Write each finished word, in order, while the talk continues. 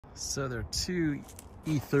So there are two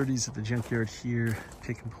E30s at the junkyard here,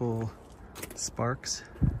 Picknpull Sparks.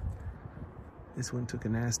 This one took a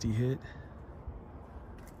nasty hit.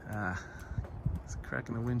 It's a crack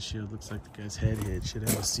in the windshield. Looks like the guy's head hit. Should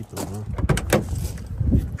have a seatbelt on.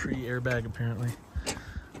 Pre-airbag apparently.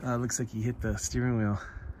 Looks like he hit the steering wheel.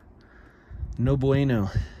 No bueno.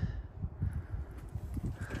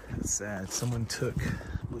 That's sad. Someone took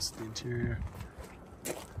most of the interior.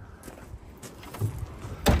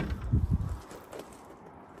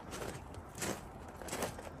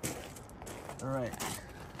 All right.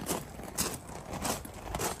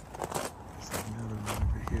 There's another one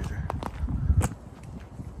over here.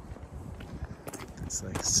 It's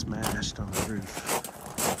like smashed on the roof.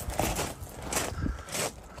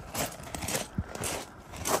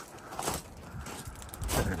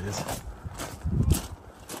 There it is.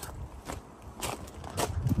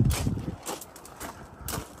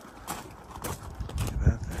 Look at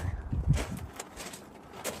that thing.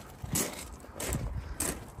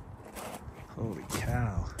 Holy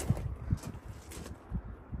cow.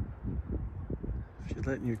 If you're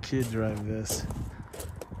letting your kid drive this,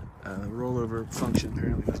 the rollover function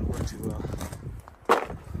apparently doesn't work too well. I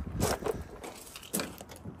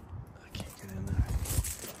can't get in there.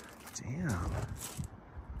 Damn.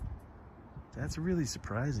 That's really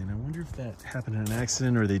surprising. I wonder if that happened in an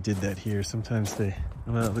accident or they did that here. Sometimes they,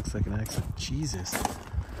 well, it looks like an accident. Jesus.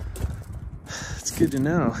 It's good to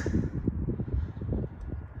know.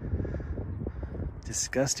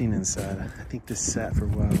 Disgusting inside. I think this sat for a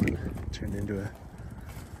while and turned into a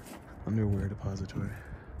underwear depository.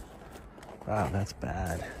 Wow, that's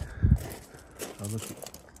bad. Oh, look at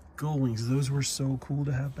gull wings. Those were so cool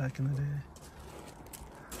to have back in the day.